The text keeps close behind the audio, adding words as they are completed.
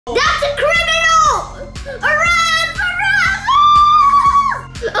That's a criminal! Arrest! Arrest!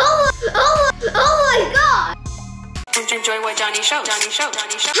 Oh my god! Enjoy what Johny shows.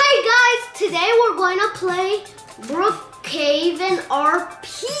 Hey guys, today we're going to play Brookhaven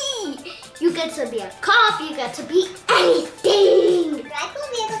RP. You get to be a cop, you get to be anything. Drive cool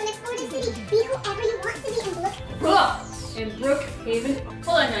vehicles and explore the city. Be whoever you want to be in Brookhaven.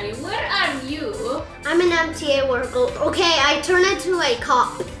 Hold on, honey. What are you? I'm an MTA worker. Okay, I turn into a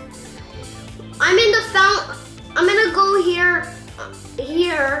cop. I'm in the fountain. I'm gonna go here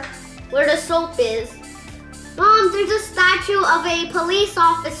where the soap is. Mom, there's a statue of a police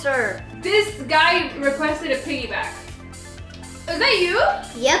officer. This guy requested a piggyback. Is that you?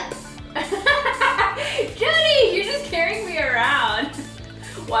 Yep. Johnny, you're just carrying me around.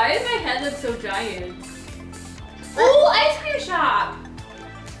 Why does my head look so giant? Oh, ice cream shop.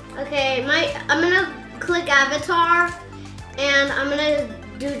 Okay, I'm gonna click avatar and I'm gonna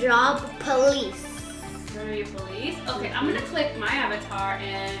do job police. Gonna be police? Okay, I'm gonna click my avatar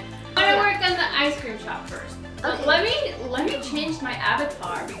and I'm gonna work on the ice cream shop first. Okay. Let me change my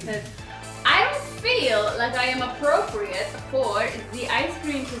avatar because I don't feel like I am appropriate for the ice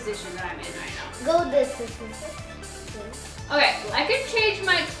cream position that I'm in right now. Go this. Okay, I can change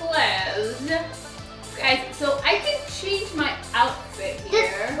my clothes. Guys, so I can change my outfit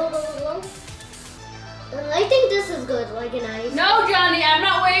here. Go. I think this is good, like an ice. No, Johnny, I'm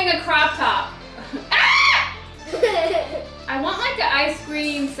not wearing a crop top. Ah! I want like an ice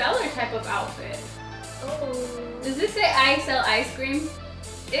cream seller type of outfit. Oh. Does this say I sell ice cream?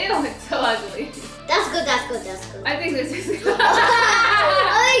 Ew, it's so ugly. That's good. I think this is good. Oh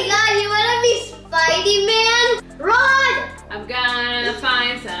my god, you wanna be Spidey Man? Run! I'm gonna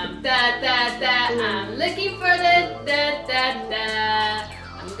find some I'm looking for the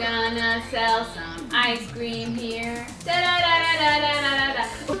I'm gonna sell some ice cream here.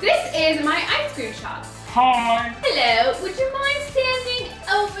 This is my ice cream shop. Hi. Hello, would you mind standing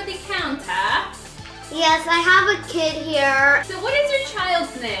over the counter? Yes, I have a kid here. So what is your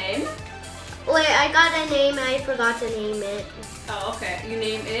child's name? Wait, I got a name. I forgot to name it. Oh, okay. You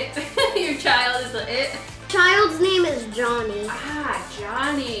name it. Your child is it. Child's name is Johnny. Ah,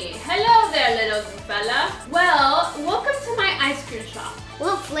 Johnny. Hello there, little fella. Well, welcome to my ice cream shop.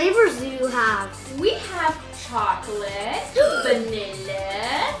 What flavors do you have? We have chocolate,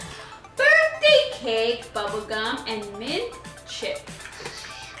 vanilla, birthday cake, bubblegum, and mint chip.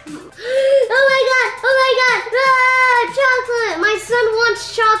 Oh my god! Ah, chocolate! My son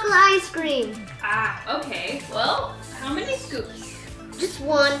wants chocolate ice cream. Ah, okay. Well, how many scoops? Just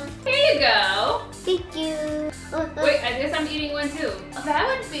one. Here you go. Thank you. Wait, I guess I'm eating one too. That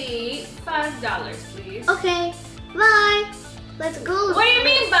would be $5, please. Okay, bye. Let's go. What do you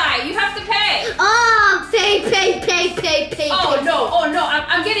mean by? You have to pay. Oh, pay. Oh no,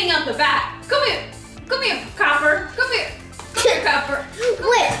 I'm getting out the back. Come here, copper. Come here, copper.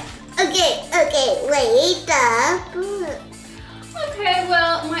 Wait. Okay, wait up. Okay,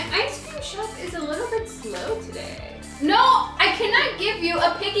 well, my ice cream shop is a little bit slow today. No, I cannot give you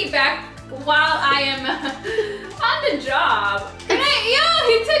a piggyback while I am on the job.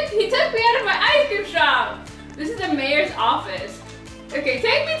 He took me out of my ice cream shop. This is the mayor's office. Okay,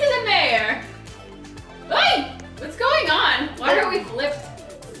 take me to the mayor. Hey, what's going on? Why are we flipped?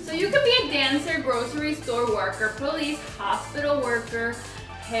 So you could be a dancer, grocery store worker, police, hospital worker,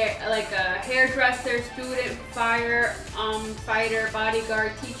 like a hairdresser, student, fighter,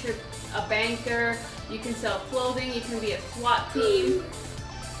 bodyguard, teacher, a banker. You can sell clothing. You can be a SWAT team.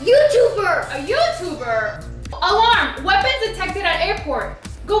 YouTuber! A YouTuber! Alarm! Weapons detected at airport.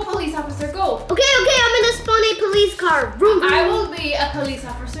 Go, police officer, go. Okay, I'm gonna spawn a police car. Vroom, vroom. I will be a police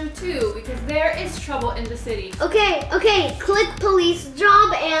officer too because there is trouble in the city. Okay. Click police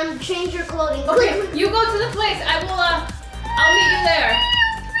job and change your clothing. Okay, Click. you go to the place. I'll meet you there.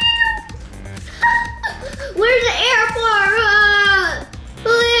 Where's the airport?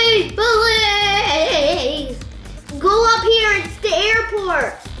 Police! Go up here, it's the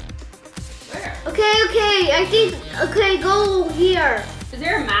airport. Where? Okay, go here. Is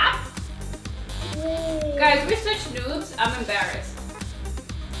there a map? Guys, we're such noobs, I'm embarrassed.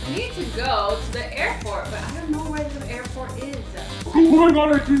 I need to go to the airport, but I don't know where the airport is. Oh my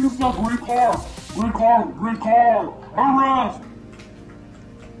god, I think this is a green car. Green car. Arrest.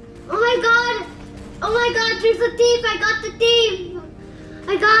 Oh my god, there's a thief. I got the thief.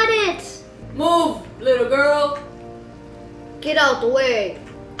 I got it. Move, little girl. Get out the way.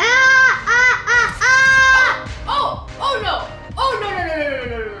 Ah! Oh no. Oh no.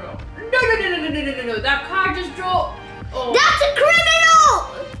 No. That car just drove. Oh. That's a criminal!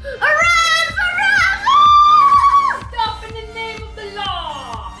 Arrest! Stop in the name of the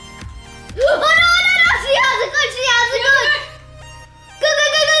law.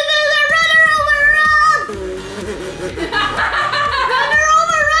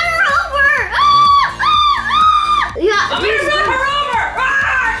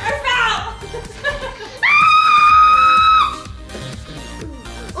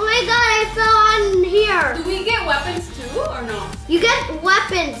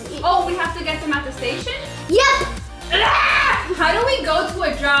 do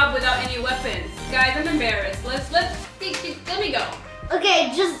a job without any weapons. Guys, I'm embarrassed. Let me go.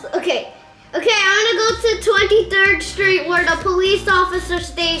 Okay, okay. Okay, I'm gonna go to 23rd Street where the police officer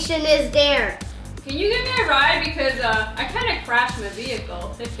station is there. Can you give me a ride? Because I kind of crashed my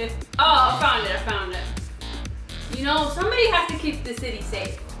vehicle. Oh, I found it. You know, somebody has to keep the city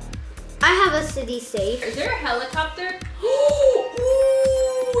safe. I have a city safe. Is there a helicopter? Ooh,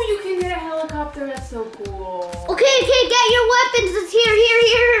 you can get a helicopter. That's so cool. Okay, get your weapons. It's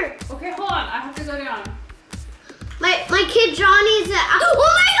here. Okay, hold on. I have to go down. My kid Johnny's at.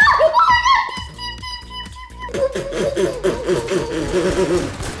 Oh my god!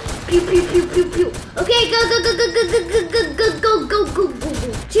 Pew pew pew pew pew. Okay, go.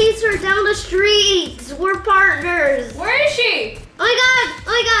 Chase her down the streets. We're partners. Where is she? Oh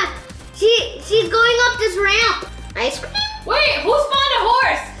my god. She's going up this ramp. Ice cream. Wait, who spawned a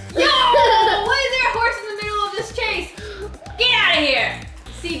horse? Yo! Why is there a horse in the middle of this chase? Get out of here,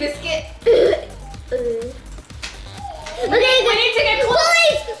 Seabiscuit. Okay, we need to get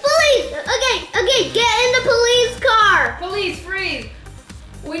close. Police! Okay, get in the police car. Police, freeze.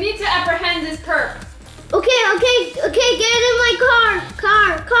 We need to apprehend this perp. Okay, get in my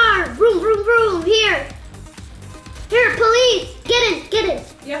car. Vroom. Here, police, get in.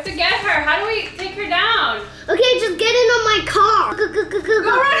 You have to get her. How do we take her down? Okay, just get in on my car. Go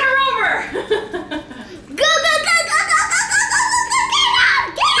run her over. Go, get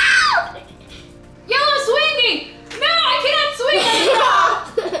out! Yo, I'm swinging. No, I cannot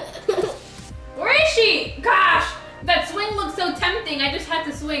swing. Where is she? Gosh, that swing looks so tempting. I just had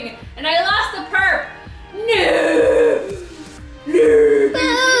to swing, and I lost the perp. No.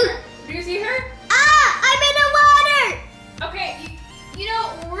 Do you see her? I'm in the water. Okay, you know,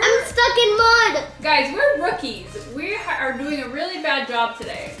 I'm stuck in mud. Guys, we're rookies. We are doing a really bad job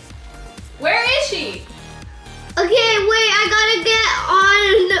today. Where is she? Okay, wait, I gotta get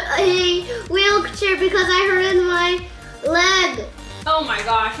on a wheelchair because I hurt my leg. Oh my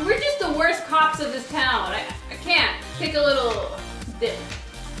gosh, we're just the worst cops of this town. I can't take a little dip.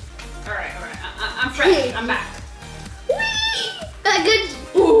 All right. I'm fresh. I'm back. Good.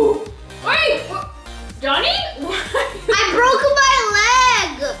 Ooh. Wait, Johnny? I broke my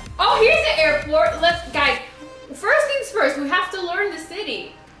leg. Oh, here's the airport. Guys, first things first, we have to learn the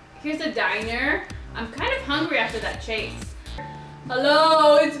city. Here's a diner. I'm kind of hungry after that chase.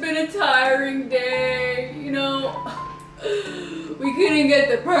 Hello, it's been a tiring day. You know, we couldn't get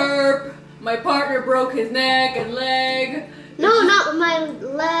the perp. My partner broke his neck and leg. No, not my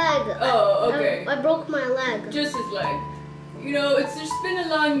leg. Oh, okay. I broke my leg. Just his leg. You know, it's just been a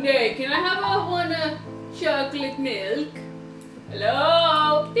long day. Can I have one chocolate milk?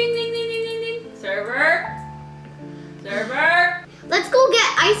 Hello? Ding, ding, ding, ding, ding, ding. Server? Let's go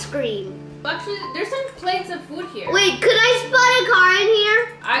get ice cream. Actually, there's some plates of food here. Wait, could I spot a car in here?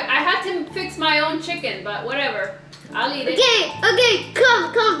 I had to fix my own chicken, but whatever. I'll eat it. Okay,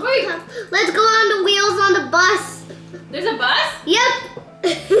 come. Wait. Come. Let's go on the wheels on the bus. There's a bus? Yep.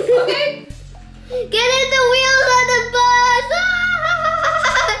 Okay. Get in the wheels on the bus.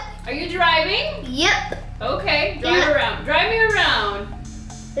 Are you driving? Yep. Okay, drive me around.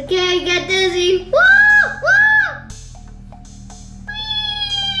 Okay, get dizzy. Woo!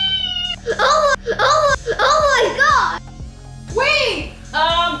 Oh my god! Wait!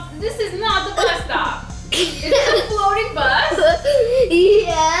 This is not the bus stop. Is it a floating bus?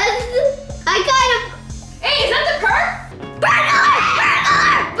 Yes. I kind of... Hey, is that the perp? Burglar!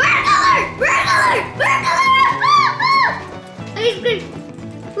 Ice cream.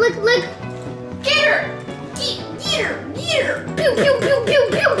 Look. Get her! Get her! Pew, pew, pew, pew, pew,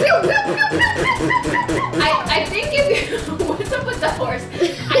 pew, pew, pew, pew. I think if you... What's up with the horse?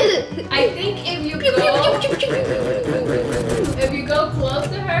 I think if you go close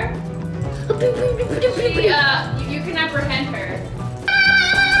to her, you can apprehend her.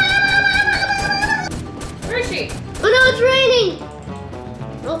 Where is she? Oh no, it's raining.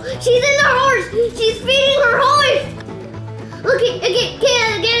 Oh, she's in the horse. She's feeding her horse. Okay,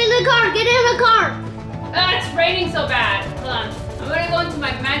 get in the car. It's raining so bad. Hold on. I'm gonna go into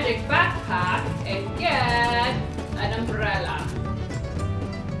my magic backpack and get an umbrella.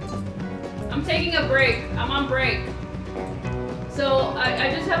 I'm taking a break. I'm on break. So I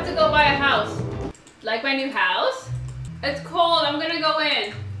just have to go by a house. Like my new house? It's cold. I'm gonna go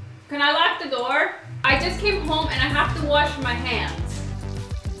in. Can I lock the door? I just came home and I have to wash my hands.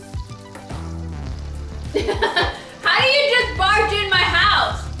 How do you just barge in my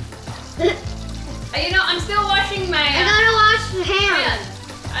house? You know, I'm still washing my I gotta wash the hands.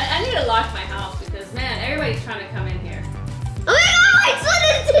 I need to lock my house because, man, everybody's trying to come in here. Oh my god, my son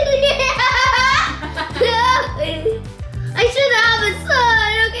is in here! I should have a son!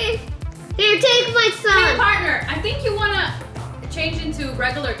 change into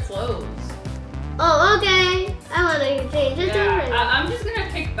regular clothes. Oh, okay. I want to change it to Yeah, I'm just gonna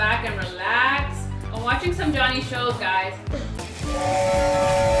kick back and relax. I'm watching some Johny Shows, guys.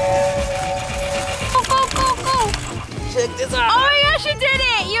 Go, go, go, go. Check this out. Oh my gosh, you did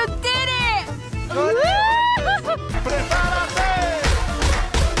it! You did it!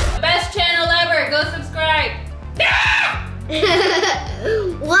 Best channel ever. Go subscribe.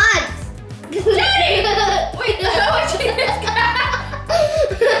 What? Wait, what you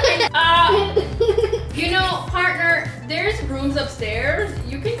you know, partner, there's rooms upstairs.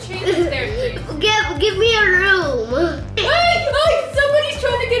 You can change the stairs, please. Give me a room. Wait, somebody's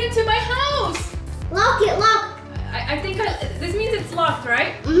trying to get into my house. Lock it, lock. I think this means it's locked,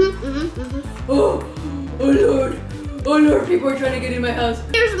 right? Oh, Oh Lord, people are trying to get in my house.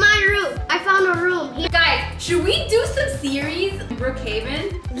 here's my room. I found a room. Guys, should we do some series in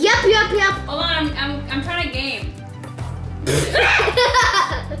Brookhaven? Yep. Hold on, I'm trying to game.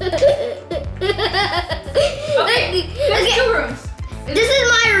 Okay, there's 2 rooms. This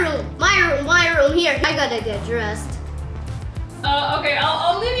is my room. My room. Here, I gotta get dressed. Okay,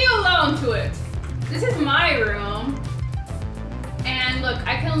 I'll leave you alone to it. This is my room. And look,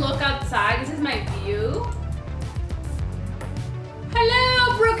 I can look outside. This is my view.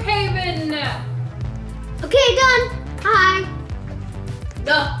 Hello, Brookhaven. Okay, done. Hi.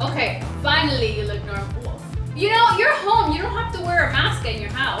 Okay, finally you look normal. You know, you're home. You don't have to wear a mask in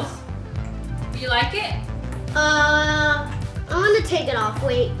your house. You like it? I want to take it off.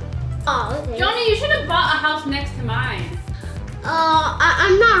 Wait. Oh, okay. Johny, you should have bought a house next to mine.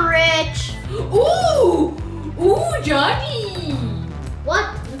 I'm not rich. Ooh, Johny.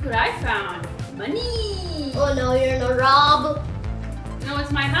 What? Look what I found. Money. Oh no, you're gonna rob. No,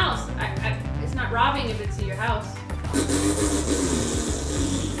 it's my house. It's not robbing if it's your house.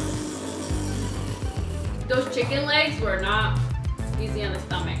 Those chicken legs were not easy on the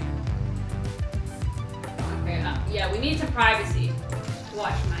stomach. Okay, yeah, we need some privacy.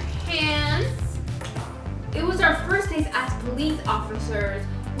 Wash my hands. It was our first days as police officers.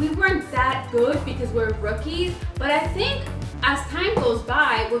 We weren't that good because we're rookies, but I think as time goes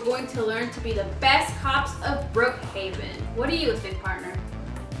by, we're going to learn to be the best cops of Brookhaven. What do you think, partner?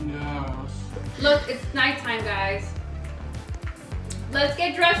 Yes. Look, it's nighttime, guys. Let's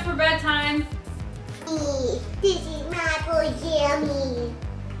get dressed for bedtime. This is my pajama.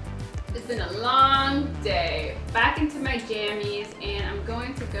 It's been a long day. Back into my jammies, and I'm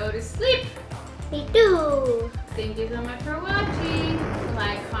going to go to sleep. Me too. Thank you so much for watching.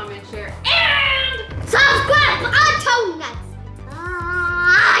 Like, comment, share, and Subscribe on Tonex.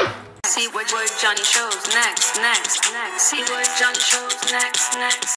 Bye. See what Johny Shows next. See what Johny Shows next.